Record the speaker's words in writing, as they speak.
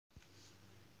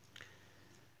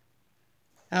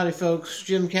Howdy folks,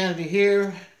 Jim Canody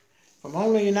here from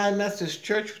Onley United Methodist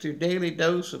Church with your daily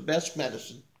dose of best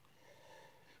medicine.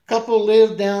 Couple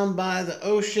lived down by the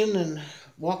ocean and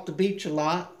walked the beach a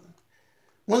lot.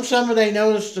 One summer they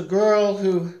noticed a girl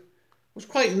who was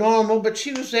quite normal, but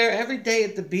she was there every day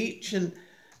at the beach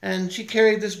and she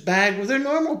carried this bag with her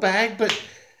normal bag, but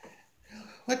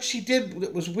what she did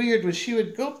that was weird was she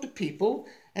would go up to people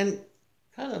and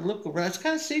kind of look around,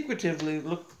 kind of secretively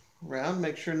look around,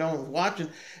 make sure no one was watching,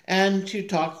 and she'd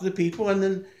talk to the people, and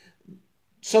then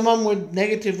someone would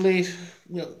negatively,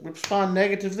 respond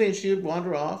negatively, and she would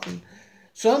wander off, and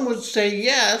some would say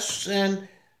yes, and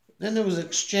then there was an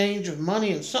exchange of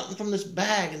money and something from this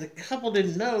bag, and the couple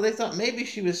didn't know. They thought maybe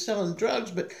she was selling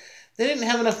drugs, but they didn't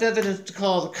have enough evidence to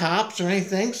call the cops or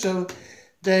anything, so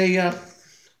they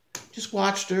just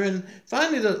watched her, and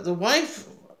finally the wife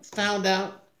found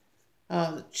out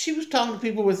she was talking to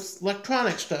people with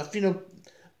electronic stuff,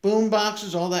 boom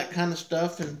boxes, all that kind of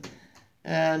stuff,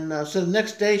 and so the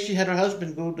next day she had her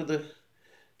husband go to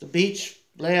the beach,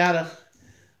 lay out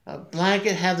a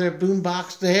blanket, have their boom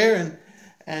box there,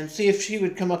 and see if she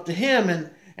would come up to him,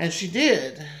 and she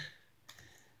did,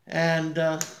 and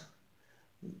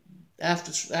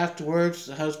afterwards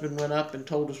the husband went up and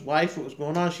told his wife what was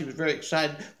going on. She was very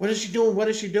excited. What is she doing? What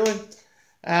is she doing?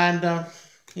 And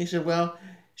he said, well,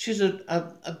 she's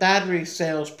a battery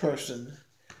salesperson.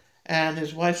 And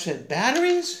his wife said,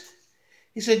 batteries?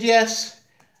 He said, yes,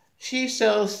 she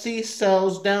sells sea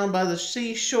cells down by the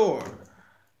seashore.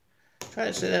 Try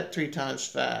to say that 3 times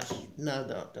fast. No,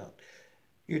 don't.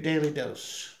 Your daily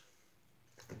dose.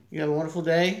 You have a wonderful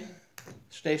day.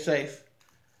 Stay safe.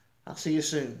 I'll see you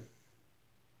soon.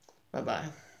 Bye-bye.